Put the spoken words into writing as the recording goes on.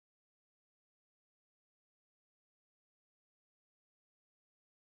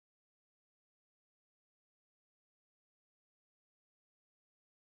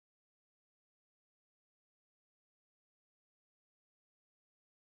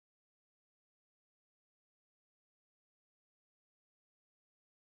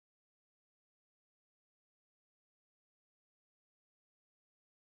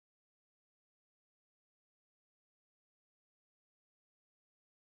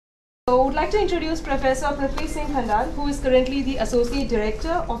I would like to introduce Professor Prithvi Singh Kandhal, who is currently the Associate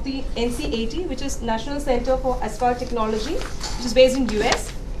Director of the NCAT, which is National Center for Asphalt Technology, which is based in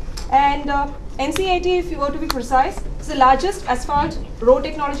US. And NCAT, if you were to be precise, is the largest asphalt road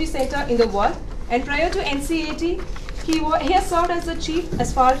technology center in the world. And prior to NCAT, he has served as the Chief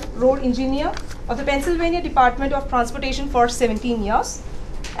Asphalt Road Engineer of the Pennsylvania Department of Transportation for 17 years.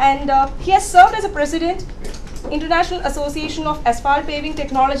 And he has served as a President, International Association of Asphalt Paving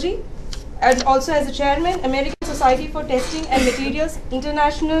Technology, and also as the Chairman, American Society for Testing and Materials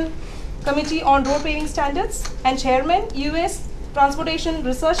International Committee on Road Paving Standards, and Chairman, US Transportation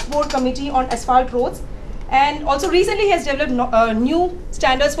Research Board Committee on Asphalt Roads. And also recently he has developed new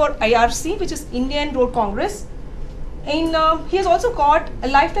standards for IRC, which is Indian Road Congress. He has also got a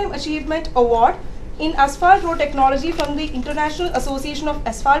Lifetime Achievement Award in Asphalt Road Technology from the International Association of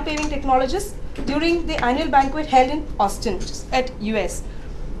Asphalt Paving Technologists during the annual banquet held in Austin, at US.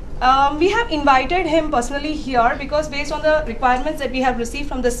 We have invited him personally here because based on the requirements that we have received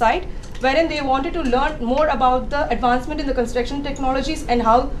from the site, wherein they wanted to learn more about the advancement in the construction technologies and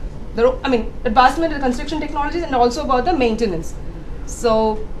how advancement in the construction technologies and also about the maintenance.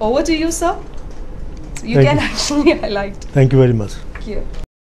 So over to you, sir. So you can actually highlight. Thank you very much. Thank you.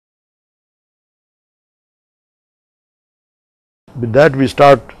 With that we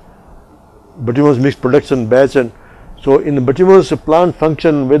start bituminous mixed production batch. And so in the bituminous plant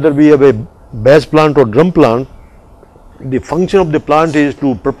function, whether we have a batch plant or drum plant, the function of the plant is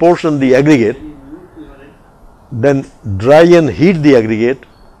to proportion the aggregate, then dry and heat the aggregate,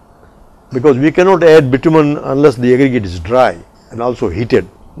 because we cannot add bitumen unless the aggregate is dry and also heated.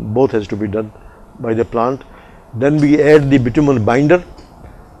 Both has to be done by the plant. Then we add the bitumen binder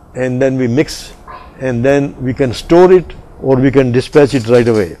and then we mix, and then we can store it or we can dispatch it right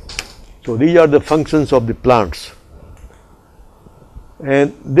away. So these are the functions of the plants.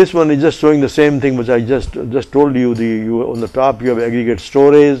 And this one is just showing the same thing which I just told you. On the top you have aggregate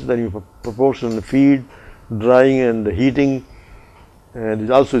storage, then you have proportional feed, drying and heating, and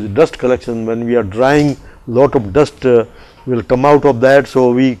it also is dust collection. When we are drying, lot of dust will come out of that,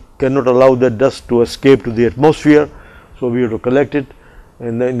 so we cannot allow that dust to escape to the atmosphere, so we have to collect it.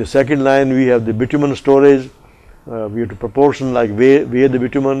 And then in the second line we have the bitumen storage. We have to proportion, like weigh the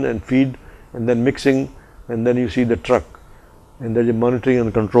bitumen and feed, and then mixing, and then you see the truck, and there is monitoring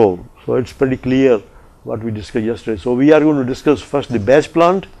and control. So it's pretty clear what we discussed yesterday. So we are going to discuss first the batch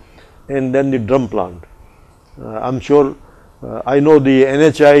plant and then the drum plant. I'm sure, I know the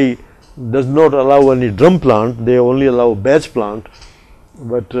NHI does not allow any drum plant, they only allow batch plant,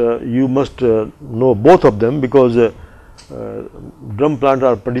 but you must know both of them, because drum plant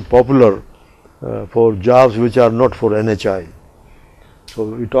are pretty popular for jobs which are not for NHI. So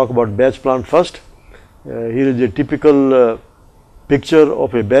we talk about batch plant first. Here is a typical picture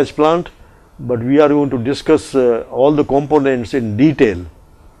of a batch plant, but we are going to discuss all the components in detail,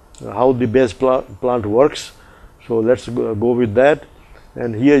 how the batch plant works. So let's go with that.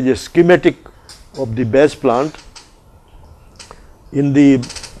 And here is a schematic of the batch plant. In the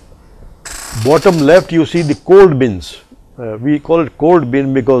bottom left you see the cold bins. We call it cold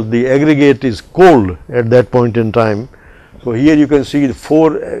bin because the aggregate is cold at that point in time. So here you can see the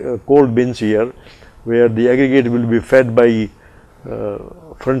 4 cold bins here, where the aggregate will be fed by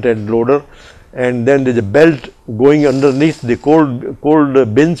front end loader, and then there is a belt going underneath the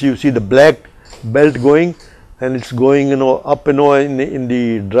cold bins. You see the black belt going, and it's going up in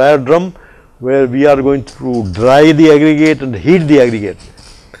the dryer drum, where we are going to dry the aggregate and heat the aggregate.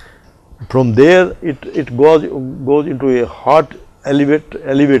 From there it goes into a hot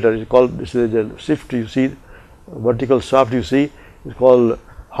elevator. It's called, this is a shift, you see, vertical shaft you see, it's called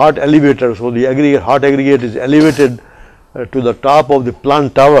hot elevator. So the hot aggregate is elevated to the top of the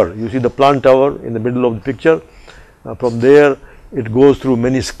plant tower. You see the plant tower in the middle of the picture. From there it goes through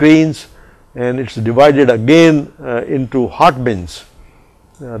many screens, and it's divided again into hot bins.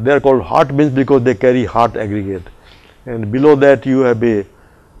 They are called hot bins because they carry hot aggregate. And below that you have a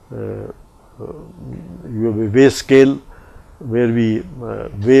weigh scale, where we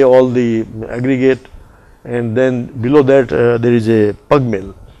weigh all the aggregate, and then below that there is a pug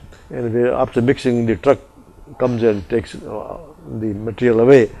mill, and where after mixing the truck comes and takes the material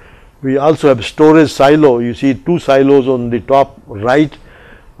away. We also have storage silo. You see 2 silos on the top right.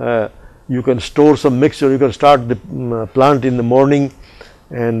 You can store some mixture. You can start the plant in the morning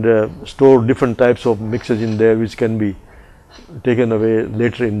and store different types of mixes in there, which can be taken away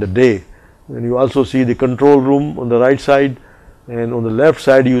later in the day. And you also see the control room on the right side, and on the left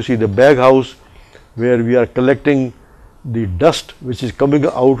side you see the bag house, where we are collecting the dust which is coming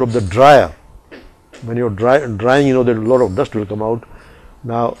out of the dryer. When you are drying, you know that a lot of dust will come out.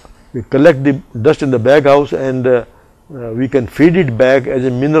 Now We collect the dust in the bag house, and we can feed it back as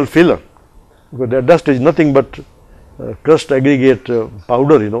a mineral filler, because that dust is nothing but crushed aggregate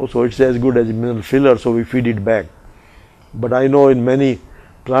powder, so it's as good as a mineral filler, so we feed it back. But I know in many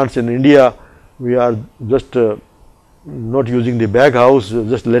plants in India, we are just not using the bag house,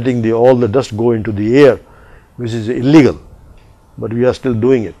 just letting all the dust go into the air, which is illegal, but we are still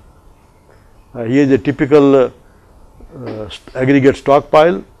doing it. Here is a typical aggregate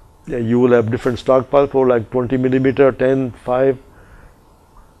stockpile. You will have different stockpile for like 20 millimeter, 10, 5,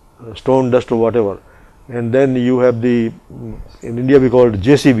 stone dust or whatever. And then you have in India we call it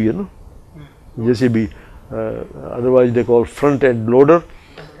JCB, JCB, otherwise they call front end loader.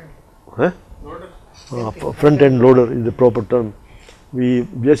 Huh? Front end loader is the proper term.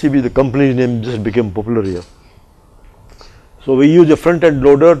 JCB, the company's name, just became popular here. So we use a front end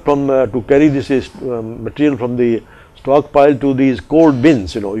loader to carry this material from the stockpile to these cold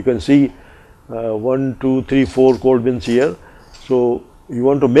bins. You can see 1, 2, 3, 4 cold bins here. So you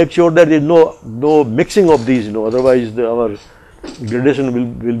want to make sure that there is no mixing of these, otherwise our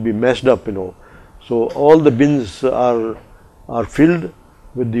gradation will be messed up, So all the bins are filled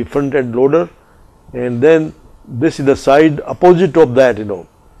with the front end loader, and then this is the side opposite of that,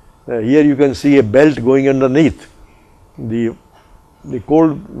 here you can see a belt going underneath. The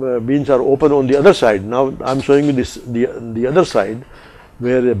cold bins are open on the other side. Now I am showing you the other side,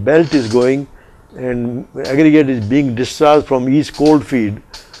 where a belt is going and aggregate is being discharged from each cold feed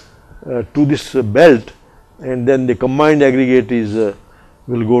to this belt, and then the combined aggregate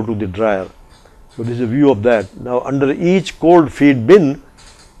will go to the dryer. So this is a view of that. Now under each cold feed bin,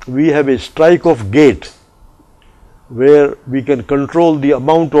 we have a strike off gate where we can control the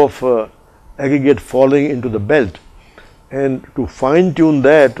amount of aggregate falling into the belt, and to fine tune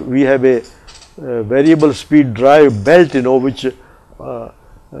that, we have a variable speed drive belt, which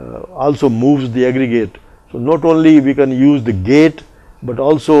also moves the aggregate. So not only we can use the gate, but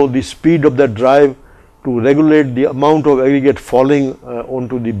also the speed of that drive to regulate the amount of aggregate falling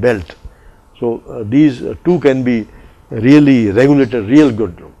onto the belt. So these two can be really regulated real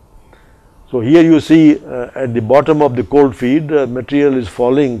good. So here you see at the bottom of the cold feed, material is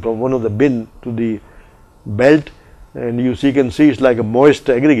falling from one of the bin to the belt, and you can see it's like a moist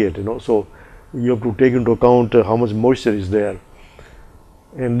aggregate, so you have to take into account how much moisture is there.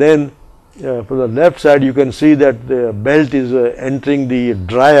 And then from the left side you can see that the belt is entering the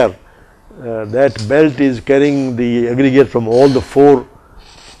dryer. That belt is carrying the aggregate from all the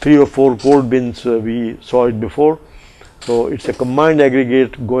 3 or 4 cold bins we saw it before. So it's a combined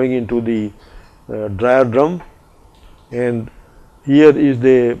aggregate going into the dryer drum, and here is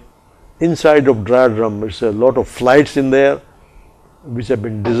the inside of dryer drum. It's a lot of flights in there which have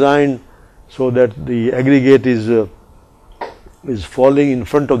been designed so that the aggregate is falling in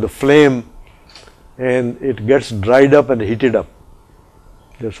front of the flame, and it gets dried up and heated up.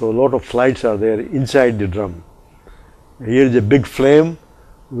 So a lot of flights are there inside the drum. Here is a big flame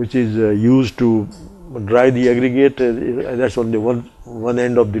which is used to dry the aggregate, that's on the one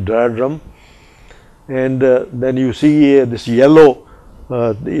end of the dryer drum. And then you see this yellow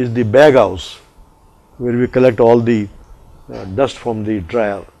is the bag house where we collect all the dust from the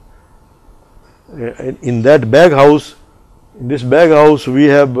dryer. In that bag house, in this bag house we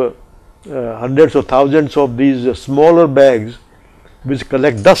have hundreds or thousands of these smaller bags which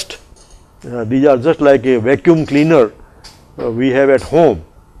collect dust. These are just like a vacuum cleaner we have at home.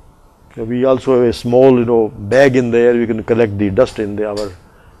 We also have a small bag in there, we can collect the dust in there,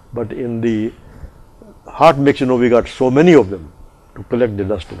 but in the hot mix we got so many of them to collect the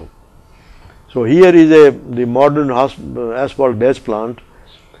dust. So here is the modern asphalt batch plant,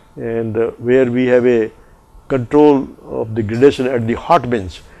 and where we have a control of the gradation at the hot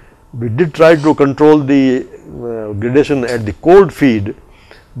bins. We did try to control the gradation at the cold feed,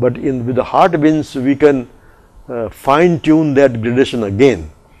 but with the hot bins we can fine tune that gradation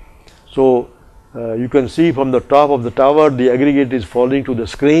again. So you can see from the top of the tower the aggregate is falling to the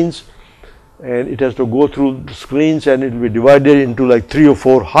screens, and it has to go through the screens, and it will be divided into like 3 or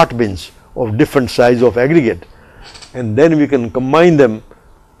 4 hot bins of different size of aggregate, and then we can combine them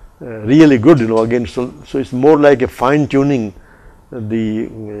really good again. So it's more like a fine tuning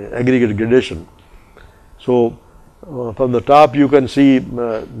the aggregate gradation. So from the top you can see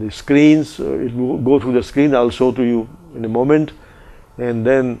the screens, it will go through the screen, I'll show to you in a moment, and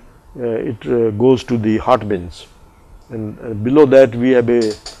then it goes to the hot bins, and below that we have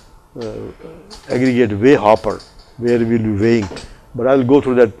a aggregate weigh hopper where we will be weighing, but I will go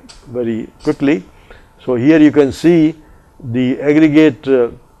through that very quickly. So here you can see the aggregate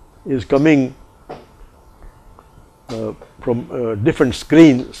is coming different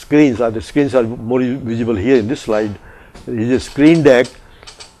screens. The screens are more visible here in this slide. There is a screen deck,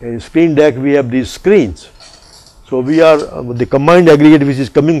 and in screen deck we have these screens. So we are the combined aggregate which is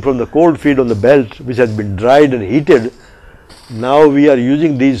coming from the cold feed on the belt, which has been dried and heated. Now we are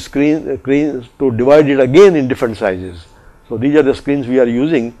using these screens to divide it again in different sizes. So these are the screens we are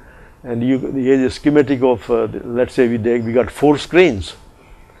using, and here is a schematic of let's say we got 4 screens.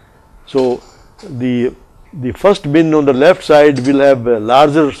 So the first bin on the left side will have a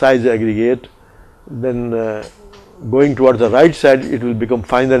larger size aggregate, then going towards the right side it will become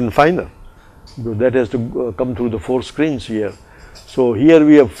finer and finer. So that has to come through the 4 screens here. So here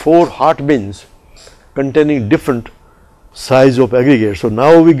we have 4 hot bins containing different size of aggregate. So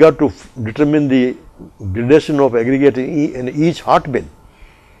now we got to determine the gradation of aggregate in each hot bin,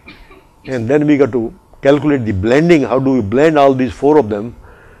 and then we got to calculate the blending. How do we blend all these 4 of them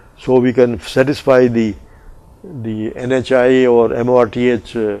so we can satisfy the NHI or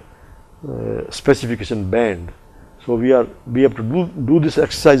MORTH specification band. So we have to do this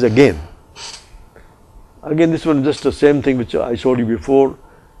exercise again. Again, this one is just the same thing which I showed you before.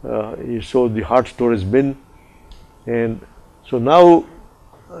 You saw the hot storage bin, and so now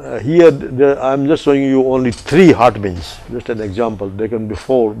here I am just showing you only 3 hot bins, just an example. There can be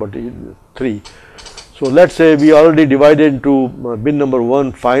 4, but 3. So let's say we already divided into bin number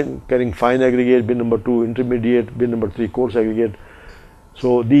 1 carrying fine aggregate, bin number 2 intermediate, bin number 3 coarse aggregate.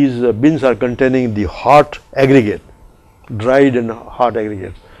 So these bins are containing the hot aggregate, dried and hot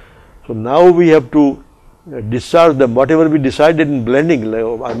aggregates. So now we have to discharge them, whatever we decided in blending.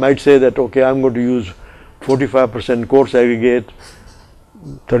 Like I might say that okay, I am going to use 45% coarse aggregate,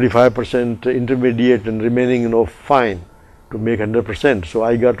 35% intermediate, and remaining fine to make 100%. So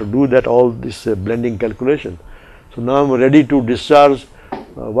I got to do that, all this blending calculation. So now I am ready to discharge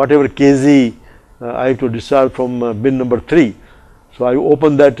whatever kg I have to discharge from bin number 3. So I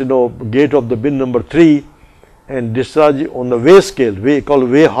open that gate of the bin number 3 and discharge on the weigh scale, called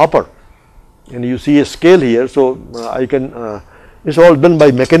weigh hopper, and you see a scale here. So I can it's all done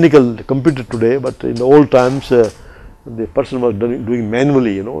by mechanical computer today, but in the old times the person was doing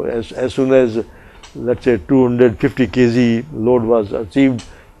manually. As soon as let's say 250 kg load was achieved,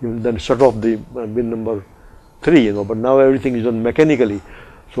 you will then shut off the bin number 3. But now everything is done mechanically.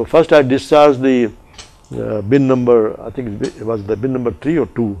 So first I discharged the bin number, I think it was the bin number 3 or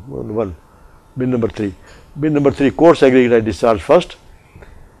 2, 1, bin number 3. Bin number 3 coarse aggregate I discharged first.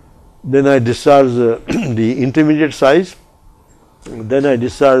 Then I discharge the intermediate size, then I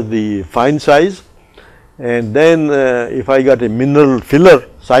discharge the fine size, and then if I got a mineral filler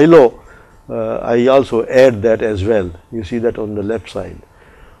silo, I also add that as well. You see that on the left side.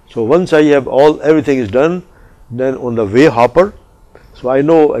 So once I have everything is done, then on the weigh hopper, so I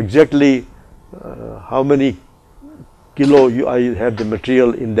know exactly how many kilo I have the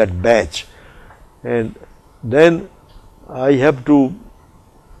material in that batch, and then I have to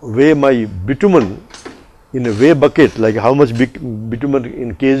weigh my bitumen in a weigh bucket, like how much bitumen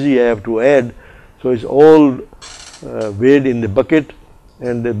in kg I have to add. So it's all weighed in the bucket,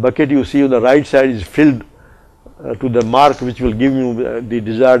 and the bucket you see on the right side is filled to the mark which will give you the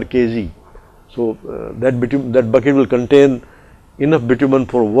desired kg. So that bucket will contain enough bitumen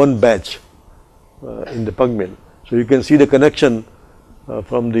for 1 batch in the pug mill. So you can see the connection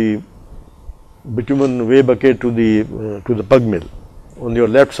from the bitumen weigh bucket to the pug mill on your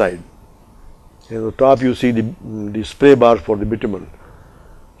left side. On the top you see the spray bar for the bitumen.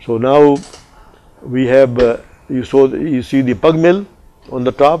 So now we have you see the pug mill on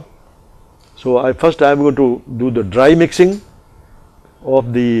the top. So first I am going to do the dry mixing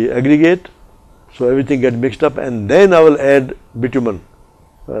of the aggregate, so everything gets mixed up, and then I will add bitumen,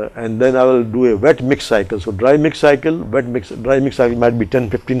 and then I will do a wet mix cycle. So dry mix cycle, dry mix cycle might be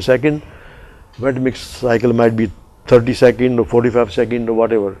 10-15 seconds, wet mix cycle might be 30 seconds or 45 seconds or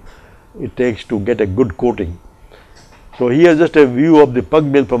whatever it takes to get a good coating. So here is just a view of the pug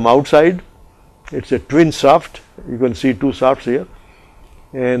mill from outside. It's a twin shaft. You can see 2 shafts here,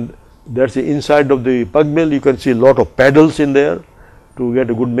 and that's the inside of the pug mill. You can see a lot of paddles in there to get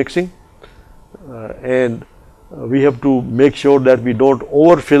a good mixing, and we have to make sure that we don't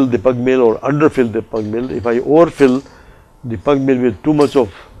overfill the pug mill or underfill the pug mill. If I overfill the pug mill with too much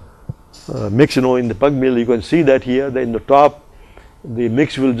of mix in the pug mill, you can see that here, that in the top the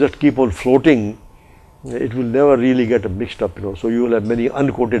mix will just keep on floating. It will never really get mixed up, so you will have many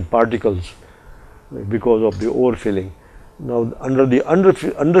uncoated particles because of the overfilling. Now under the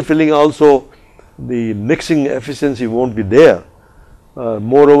underfilling also, the mixing efficiency won't be there.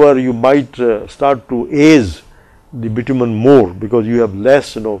 Moreover, you might start to age the bitumen more because you have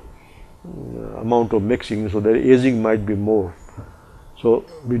less amount of mixing, so the aging might be more. So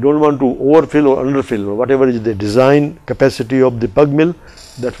we don't want to overfill or underfill, whatever is the design capacity of the pug mill,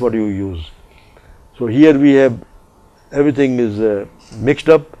 that's what you use. So here we have everything is mixed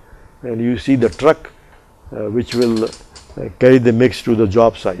up, and you see the truck which will carry the mix to the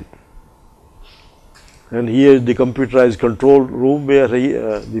job site. And here is the computerized control room where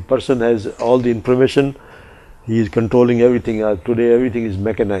the person has all the information. He is controlling everything. Today everything is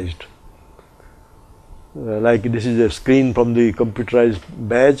mechanized. Like this is a screen from the computerized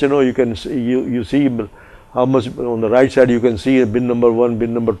badge. You can see, you see how much on the right side. You can see bin number 1,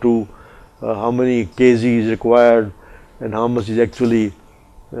 bin number 2, how many kg is required, and how much is actually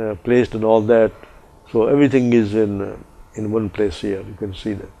placed and all that. So everything is in one place here. You can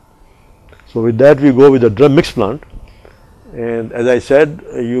see that. So with that we go with the drum mix plant, and as I said,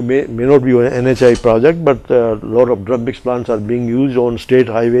 you may not be an NHI project, but a lot of drum mix plants are being used on state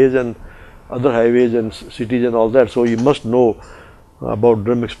highways and other highways and cities and all that. So you must know about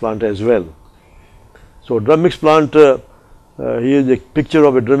drum mix plant as well. So drum mix plant, here is a picture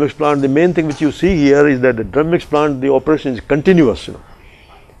of a drum mix plant. The main thing which you see here is that the drum mix plant, the operation is continuous.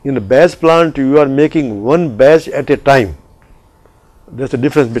 In the batch plant, you are making one batch at a time. That's the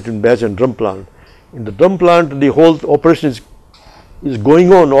difference between batch and drum plant. In the drum plant, the whole operation is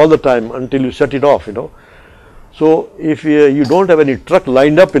going on all the time until you shut it off. So if you don't have any truck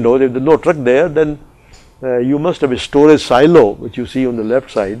lined up, if there's no truck there, then you must have a storage silo which you see on the left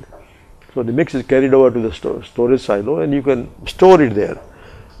side. So the mix is carried over to the storage silo, and you can store it there.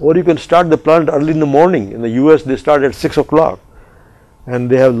 Or you can start the plant early in the morning. In the US they start at 6 o'clock, and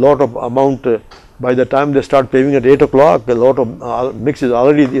they have a lot of amount. By the time they start paving at 8 o'clock, a lot of mix is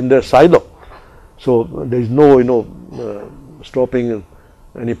already in their silo. So there is no stopping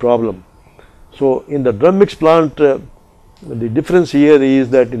any problem. So in the drum mix plant, the difference here is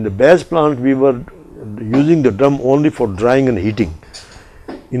that in the batch plant we were using the drum only for drying and heating.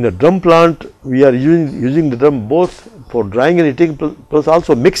 In the drum plant we are using the drum both for drying and heating plus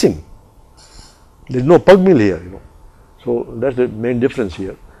also mixing. There is no pug mill here, So that's the main difference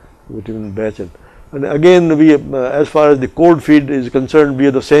here between batch and again we as far as the cold feed is concerned, we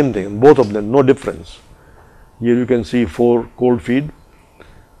are the same thing, both of them, no difference. Here you can see 4 cold feed,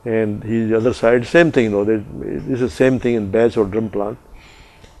 and here the other side same thing. This is the same thing in batch or drum plant.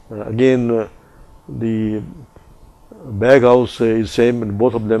 Again the bag house is same in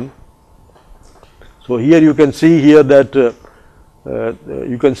both of them. So here you can see here that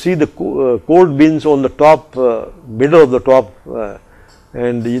you can see the cold bins on the top, middle of the top,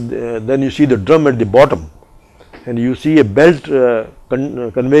 and then you see the drum at the bottom, and you see a belt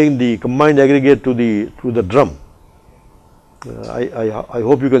conveying the combined aggregate to the drum. I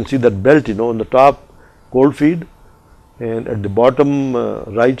hope you can see that belt, on the top cold feed, and at the bottom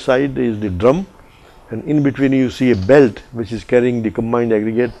right side is the drum, and in between you see a belt which is carrying the combined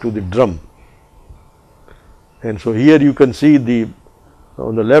aggregate to the drum. And so here you can see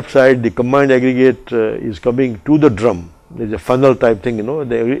on the left side the combined aggregate is coming to the drum. There is a funnel type thing,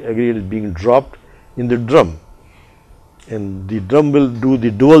 the aggregate is being dropped in the drum, and the drum will do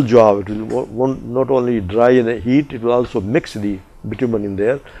the dual job. It will not only dry and heat, it will also mix the bitumen in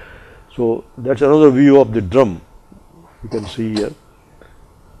there. So that's another view of the drum you can see here.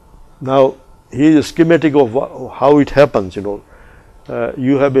 Now here is a schematic of how it happens.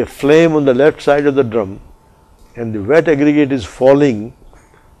 You have a flame on the left side of the drum, and the wet aggregate is falling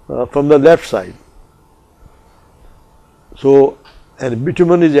from the left side. So, and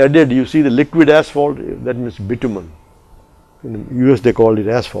bitumen is added. You see the liquid asphalt, that means bitumen. In the US they call it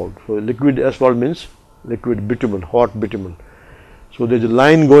asphalt. So liquid asphalt means liquid bitumen, hot bitumen. So there is a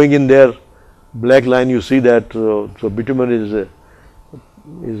line going in there, black line, you see that. So bitumen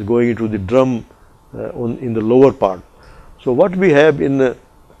is going into the drum in the lower part. So what we have in the,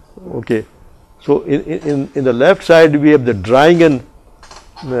 so in the left side we have the drying and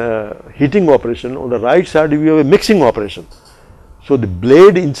heating operation. On the right side we have a mixing operation. So the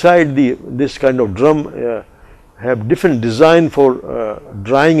blade inside this kind of drum have different design for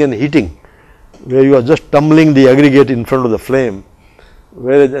drying and heating, where you are just tumbling the aggregate in front of the flame,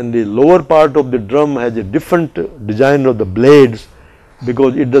 whereas in the lower part of the drum has a different design of the blades,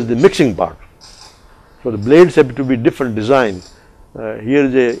 because it does the mixing part. So the blades have to be different design. Here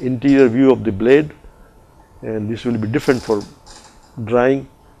is a interior view of the blade, and this will be different for drying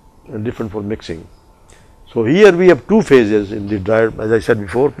and different for mixing. So here we have 2 phases in the dryer, as I said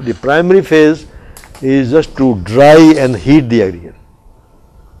before. The primary phase is just to dry and heat the aggregate.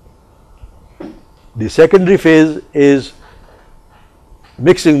 The secondary phase is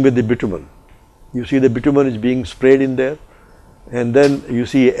mixing with the bitumen. You see the bitumen is being sprayed in there, and then you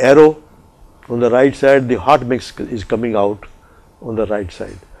see an arrow On the right side, the hot mix is coming out on the right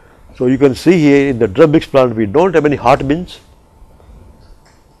side. So you can see here in the drum mix plant, we don't have any hot bins,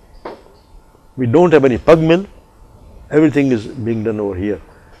 we don't have any pug mill, everything is being done over here.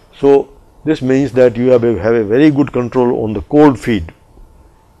 So this means that you have a very good control on the cold feed.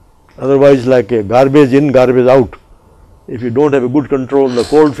 Otherwise, like a garbage in, garbage out. If you don't have a good control on the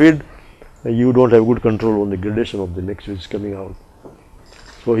cold feed, you don't have good control on the gradation of the mix which is coming out.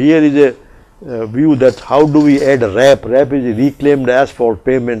 So here is a view that how do we add a RAP. RAP is a reclaimed asphalt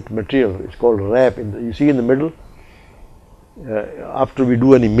pavement material. It's called RAP. You see in the middle. After we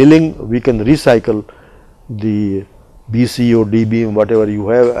do any milling, we can recycle the BC or D-beam, whatever you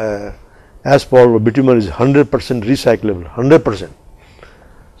have. Asphalt or bitumen is 100% recyclable, 100%.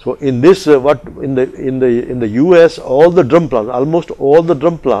 So in this, in the US, all the drum plants, almost all the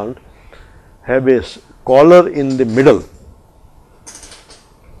drum plant have a collar in the middle.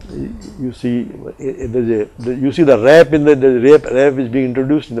 You see, you see the RAP in the RAP is being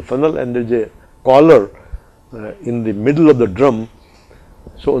introduced in the funnel, and there is a collar in the middle of the drum.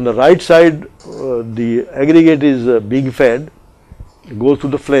 So on the right side, the aggregate is being fed, it goes to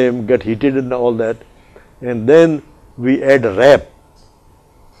the flame, get heated and all that, and then we add RAP.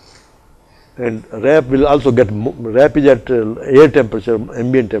 And RAP will also get, RAP is at air temperature,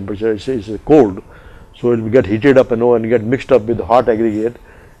 ambient temperature, it's cold. So it will get heated up and get mixed up with the hot aggregate,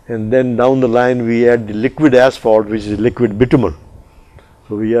 and then down the line we add the liquid asphalt, which is liquid bitumen.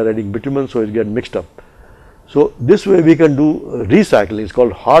 So we are adding bitumen, so it gets mixed up. So this way we can do recycling, it's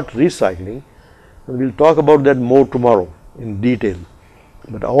called hot recycling, and we will talk about that more tomorrow in detail.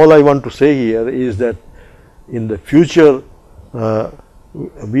 But all I want to say here is that in the future,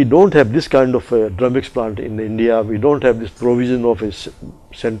 we don't have this kind of a drum mix plant in India. We don't have this provision of a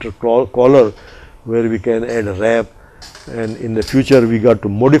central collar where we can add a RAP, and in the future we got to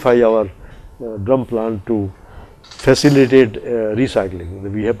modify our drum plant to facilitate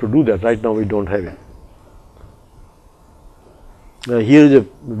recycling. We have to do that. Right now we don't have it. Here is a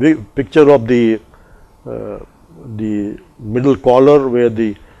big picture of the middle collar where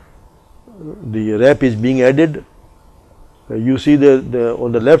the RAP is being added. You see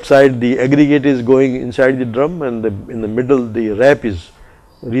on the left side the aggregate is going inside the drum, and in the middle the RAP is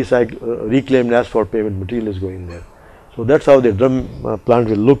reclaimed asphalt pavement material is going there. So that's how the drum plant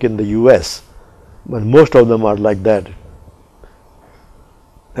will look in the US, but most of them are like that.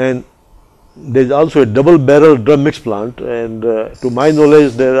 And there is also a double barrel drum mix plant, and to my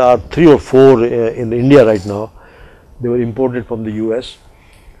knowledge there are 3 or 4 in India right now. They were imported from the US.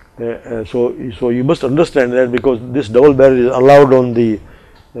 So you must understand that, because this double barrel is allowed on the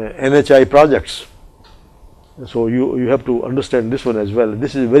NHI projects. So you have to understand this one as well.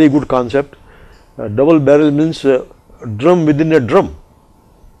 This is a very good concept. Double barrel means drum within a drum.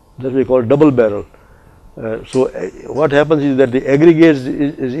 That we call double barrel. So what happens is that the aggregate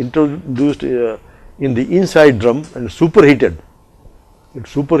is introduced in the inside drum and superheated. It's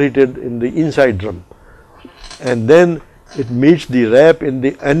superheated in the inside drum, and then it meets the RAP in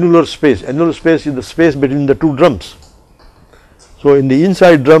the annular space. Annular space is the space between the 2 drums. So in the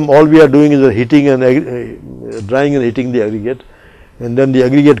inside drum, all we are doing is heating and drying and heating the aggregate, and then the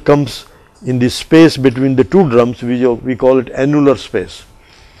aggregate comes in the space between the 2 drums, which we call it annular space.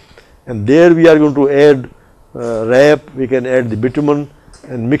 And there we are going to add RAP, we can add the bitumen,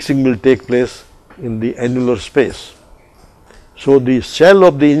 and mixing will take place in the annular space. So the shell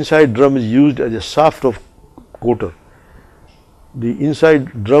of the inside drum is used as a shaft of coater. The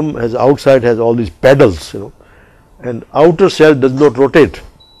inside drum outside has all these pedals, and outer shell does not rotate.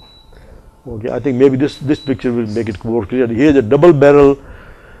 Okay, I think maybe this picture will make it more clear. Here is a double barrel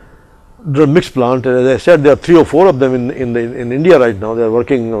drum mix plant, and as I said, there are 3 or 4 of them in India right now. They are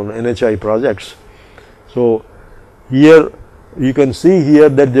working on NHI projects. So here you can see here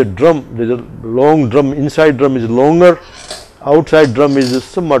that the drum, there is a long drum, inside drum is longer, outside drum is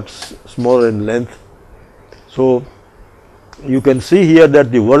somewhat smaller in length. So you can see here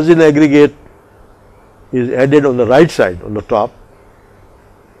that the virgin aggregate is added on the right side, on the top,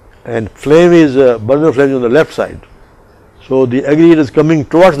 and flame is burner flame is on the left side. So the aggregate is coming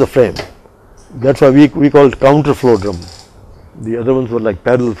towards the flame. That's why we call it counter flow drum. The other ones were like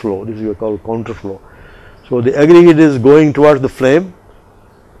parallel flow. This is called counter flow. So the aggregate is going towards the flame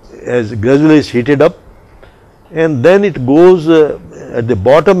as gradually is heated up, and then it goes at the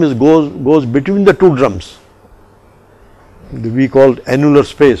bottom goes between the 2 drums. We call it annular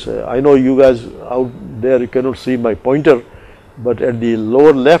space. I know you guys out there, you cannot see my pointer, but at the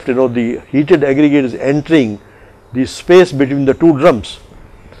lower left, the heated aggregate is entering the space between the 2 drums,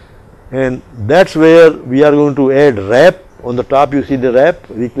 and that's where we are going to add RAP On the top you see the wrap,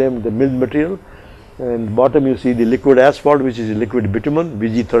 reclaimed the milled material, and bottom you see the liquid asphalt, which is liquid bitumen,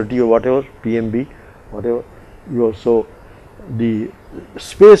 BG30 or whatever, PMB, whatever. So the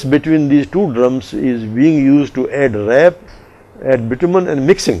space between these two drums is being used to add wrap, add bitumen and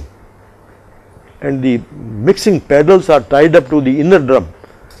mixing. And the mixing paddles are tied up to the inner drum.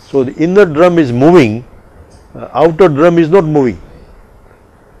 So the inner drum is moving, outer drum is not moving.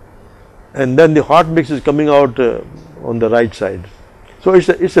 And then the hot mix is coming out on the right side. So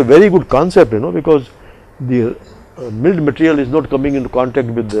it's a very good concept, because the milled material is not coming into contact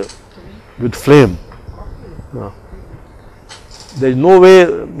with flame. There is no way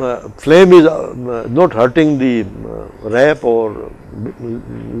flame is not hurting the wrap or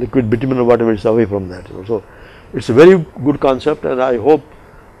liquid bitumen or whatever is away from that. So it's a very good concept, and I hope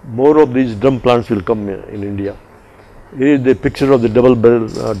more of these drum plants will come in India. Here is the picture of the double barrel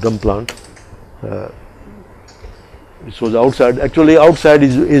drum plant. This was outside. Actually, outside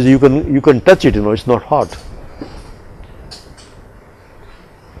is you can touch it. It's not hot.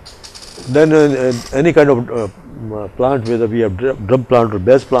 Then any kind of plant, whether we have drum plant or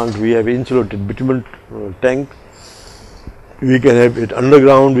base plant, we have insulated bitumen tank. We can have it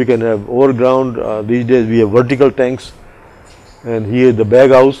underground, we can have overground. These days we have vertical tanks. And here the bag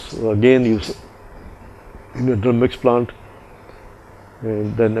house, again in a drum mix plant.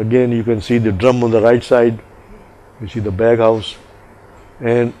 And then again you can see the drum on the right side. You see the bag house.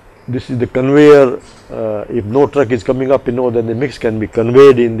 And this is the conveyor. If no truck is coming up, then the mix can be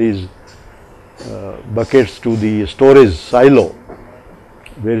conveyed in these buckets to the storage silo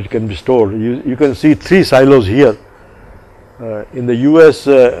where it can be stored. You can see 3 silos here. In the US,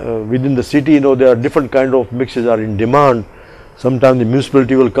 within the city, there are different kind of mixes are in demand. Sometimes the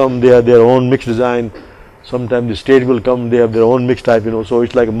municipality will come, they have their own mix design. Sometimes the state will come, they have their own mix type, so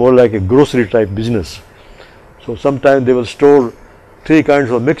it's more like a grocery type business. So sometimes they will store 3 kinds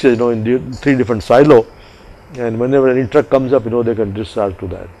of mixes, in 3 different silo, and whenever any truck comes up, they can discharge to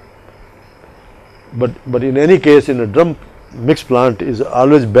that. But in any case, in a drum mix plant, is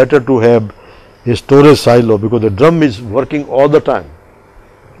always better to have a storage silo, because the drum is working all the time.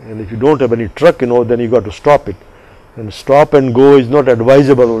 And if you don't have any truck, then you got to stop it. And stop and go is not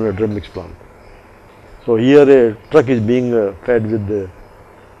advisable on a drum mix plant. So here a truck is being fed with the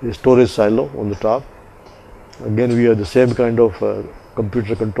storage silo on the top. Again, we have the same kind of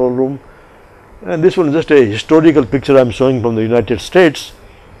computer control room. And this one is just a historical picture I am showing from the United States.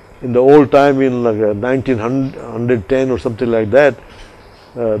 In the old time, in 1910 or something like that,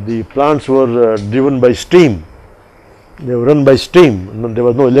 the plants were driven by steam. They were run by steam. There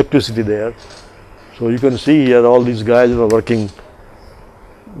was no electricity there. So you can see here all these guys were working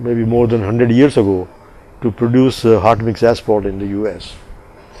maybe more than 100 years ago to produce hot mix asphalt in the US.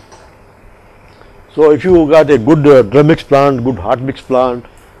 So if you got a good drum mix plant, good hot mix plant,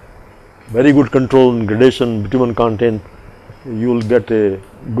 very good control in gradation, bitumen content, you will get a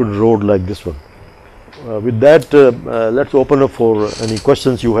good road like this one. With that, let's open up for any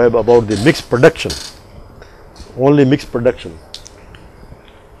questions you have about the mix production, only mix production.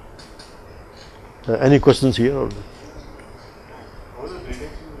 Any questions here? Or? How the gradation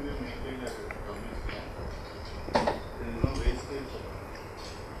will be maintained at a drum mix plant? There is no wastage.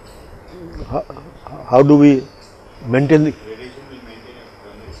 How do we maintain the Gradation will maintain at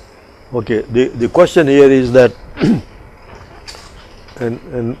drum mix plant. Okay, the question here is that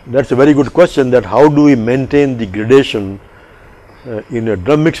and that's a very good question, that how do we maintain the gradation in a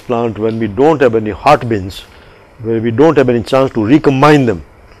drum mix plant when we don't have any hot bins, where we don't have any chance to recombine them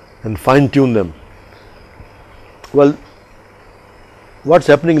and fine tune them. Well, what's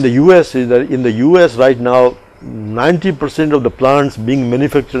happening in the US is that in the US right now 90% of the plants being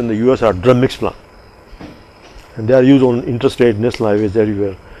manufactured in the US are drum mix plants, and they are used on interstate, national highways,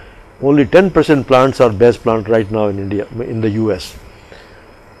 everywhere. Only 10% plants are base plant right now in India, in the US,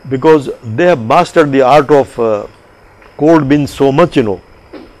 because they have mastered the art of cold bins so much,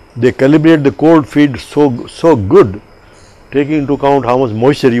 they calibrate the cold feed so good, taking into account how much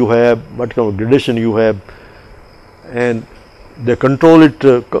moisture you have, what kind of gradation you have, and they control it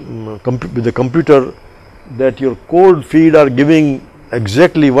with the computer, that your cold feed are giving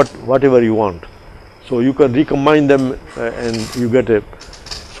exactly whatever you want. So you can recombine them and you get a.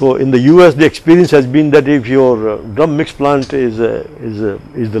 So in the US, the experience has been that if your drum mix plant is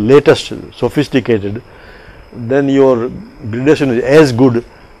the latest, sophisticated, then your gradation is as good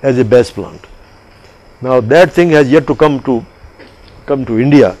as a base plant. Now that thing has yet to come to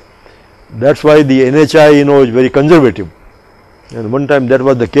India. That's why the NHI, is very conservative. And one time that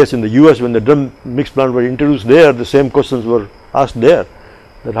was the case in the US when the drum mix plant were introduced there. The same questions were asked there,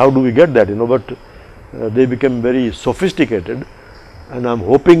 that how do we get that, But they become very sophisticated, and I'm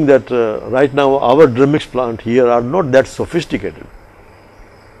hoping that right now our drum mix plant here are not that sophisticated.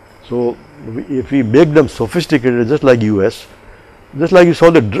 So if we make them sophisticated, just like US, just like you saw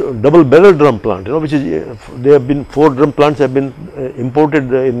the double barrel drum plant, which is there have been 4 drum plants have been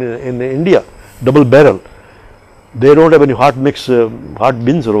imported in India, double barrel. They don't have any hot mix, hot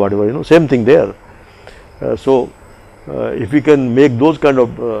bins or whatever, same thing there. So if we can make those kind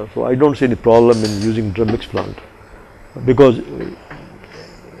of, so I don't see any problem in using drum mix plant, because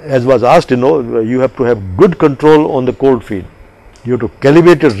as was asked, you have to have good control on the cold feed. You have to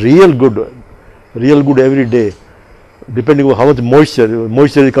calibrate it real good every day, depending on how much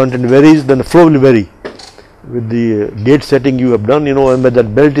moisture content varies, then the flow will vary with the gate setting you have done, and when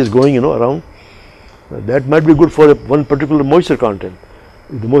that belt is going, around. That might be good for one particular moisture content.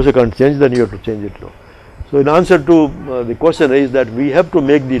 If the moisture content changes, then you have to change it. So in answer to the question is that we have to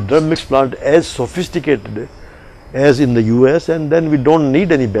make the drum mix plant as sophisticated as in the US, and then we don't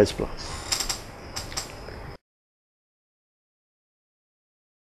need any batch plant.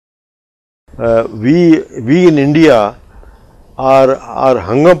 We in India are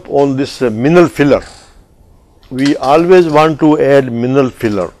hung up on this mineral filler. We always want to add mineral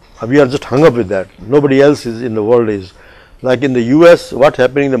filler. We are just hung up with that. Nobody else is in the world is. Like in the US, what's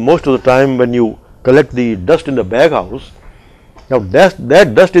happening, the most of the time when you collect the dust in the bag house, now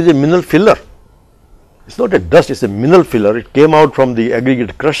that dust is a mineral filler. It's not a dust, it's a mineral filler. It came out from the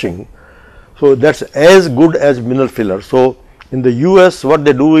aggregate crushing. So that's as good as mineral filler. So in the US, what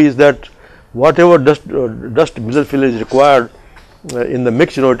they do is that whatever dust mineral filler is required in the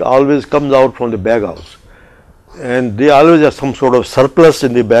mix, it always comes out from the bag house. And they always have some sort of surplus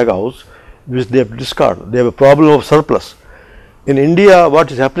in the bag house which they have to discard. They have a problem of surplus. In India,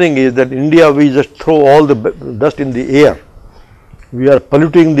 what is happening is that in India we just throw all the dust in the air. We are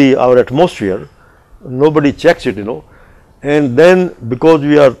polluting our atmosphere. Nobody checks it, and then because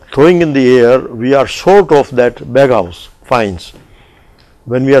we are throwing in the air, we are short of that bag house fines.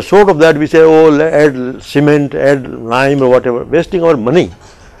 When we are short of that, we say, oh, add cement, add lime or whatever, wasting our money.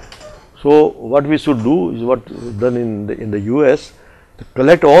 So what we should do is what is done in the US, to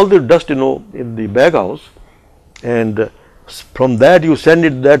collect all the dust in the bag house, and from that you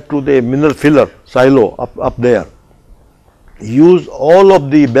send that to the mineral filler silo up there. Use all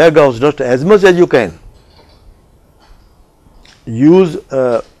of the bag house dust as much as you can. Use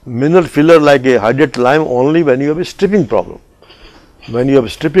mineral filler like a hydrated lime only when you have a stripping problem. When you have a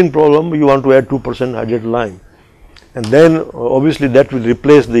stripping problem, you want to add 2% hydrated lime, and then obviously that will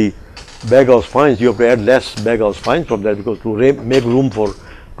replace the bag house fines. You have to add less bag house fines from that, because to make room for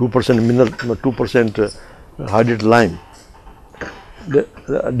 2% mineral, 2% hydrated lime.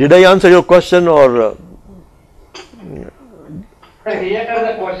 Did I answer your question or? Here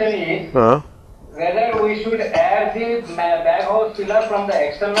the question is whether we should add the bag house filler from the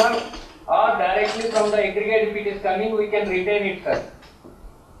external or directly from the aggregate. If it is coming, we can retain it, sir.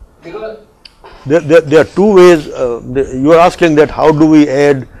 Because there are 2 ways. You are asking that how do we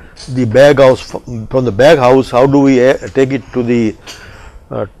add the bag house from the bag house? How do we take it to the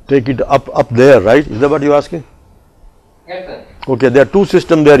take it up there? Right? Is that what you are asking? yes, sir. Okay, there are 2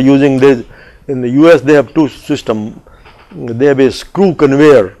 systems they are using. In the US, they have 2 systems. They have a screw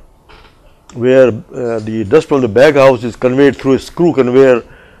conveyor where the dust from the bag house is conveyed through a screw conveyor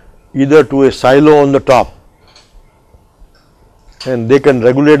either to a silo on the top, and they can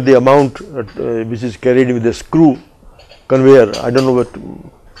regulate the amount which is carried with the screw conveyor. I don't know what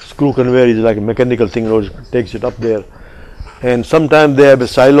screw conveyor is, like a mechanical thing, it takes it up there. And sometimes they have a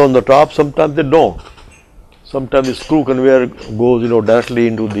silo on the top, sometimes they don't. Sometimes the screw conveyor goes directly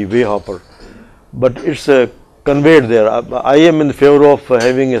into the way hopper, but it's conveyed there. I am in favor of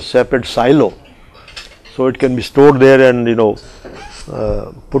having a separate silo, so it can be stored there and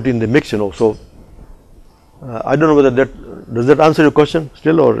put in the mix. So I don't know whether does that answer your question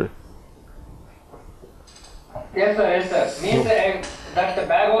still or? Yes, sir. Yes, sir. Means that the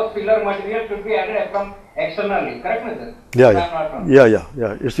bag house filler material should be added from externally. Correct, sir?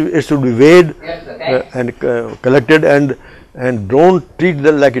 Yeah. It should be weighed, yes, sir. And collected, and don't treat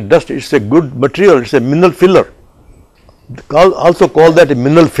them like a dust. It's a good material. It's a mineral filler. Also call that a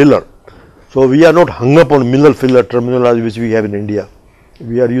mineral filler. So we are not hung up on mineral filler terminology which we have in India.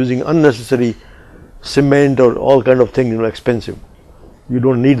 We are using unnecessary cement or all kind of things, expensive. You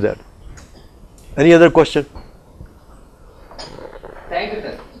don't need that. Any other question? Thank you,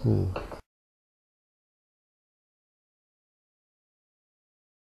 sir.